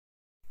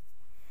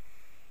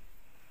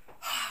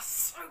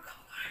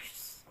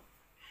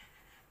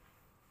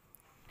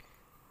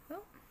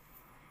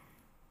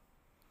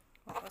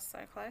So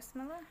close,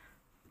 Miller.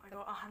 I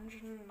got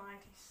 196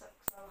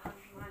 out of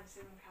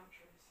 197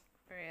 countries.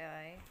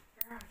 Really?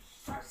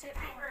 Such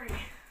angry.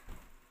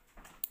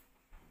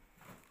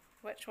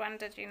 Which one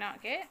did you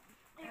not get?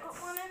 I got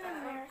one in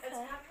America. It's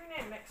a country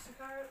near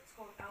Mexico. It's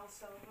called El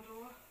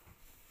Salvador.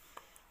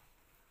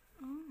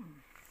 I'm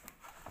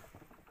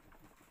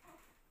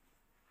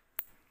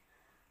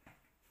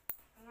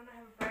gonna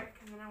have a break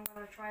and then I'm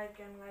gonna try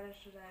again later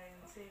today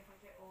and see if I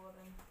get all of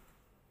them.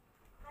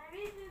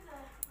 Maybe do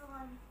the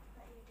one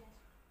that you did.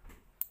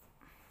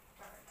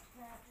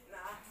 Nah.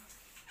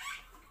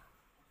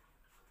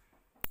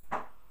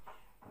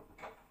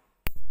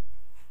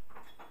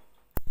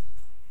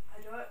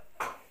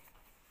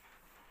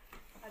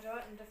 I do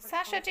it in different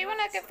Sasha, do you want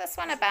to continents. give this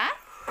one a bath?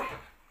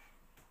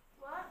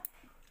 What?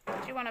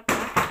 Do you want a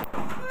bath?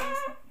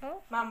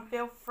 Oh. Mum,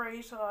 feel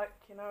free to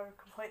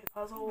complete the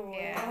puzzle or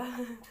Yeah.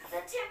 whatever.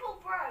 The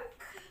temple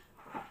broke.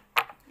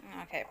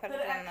 Okay, put Did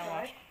it in the actually?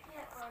 wash.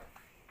 Yeah, it broke.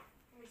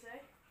 Let me see.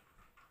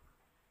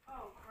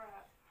 Oh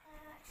crap. I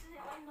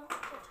accidentally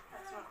knocked it.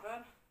 That's not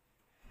good.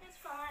 It's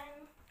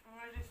fine. I'm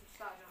gonna do some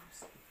star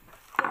jumps.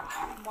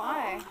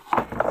 Why?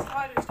 Let's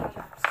try to do star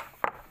jumps.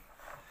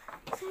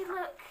 See,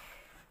 look.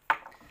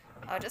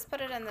 Oh, just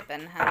put it in the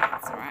bin, hun.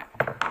 It's alright.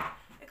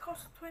 It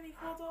costs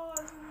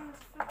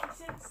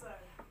 $24.50 though.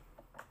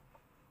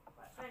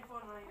 Like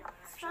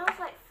 $24.99. Smells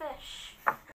like fish.